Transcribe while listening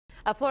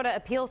A Florida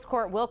appeals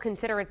court will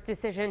consider its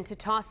decision to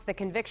toss the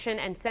conviction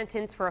and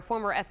sentence for a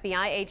former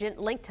FBI agent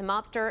linked to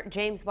mobster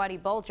James Whitey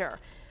Bulger.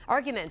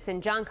 Arguments in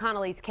John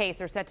Connolly's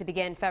case are set to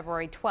begin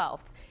February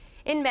 12th.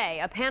 In May,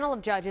 a panel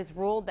of judges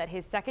ruled that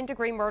his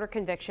second-degree murder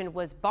conviction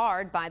was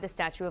barred by the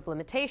statute of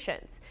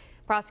limitations.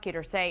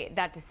 Prosecutors say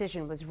that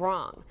decision was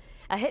wrong.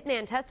 A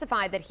hitman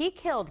testified that he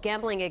killed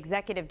gambling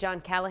executive John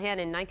Callahan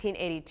in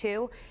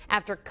 1982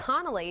 after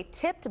Connolly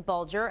tipped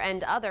Bulger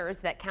and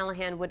others that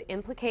Callahan would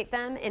implicate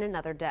them in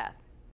another death.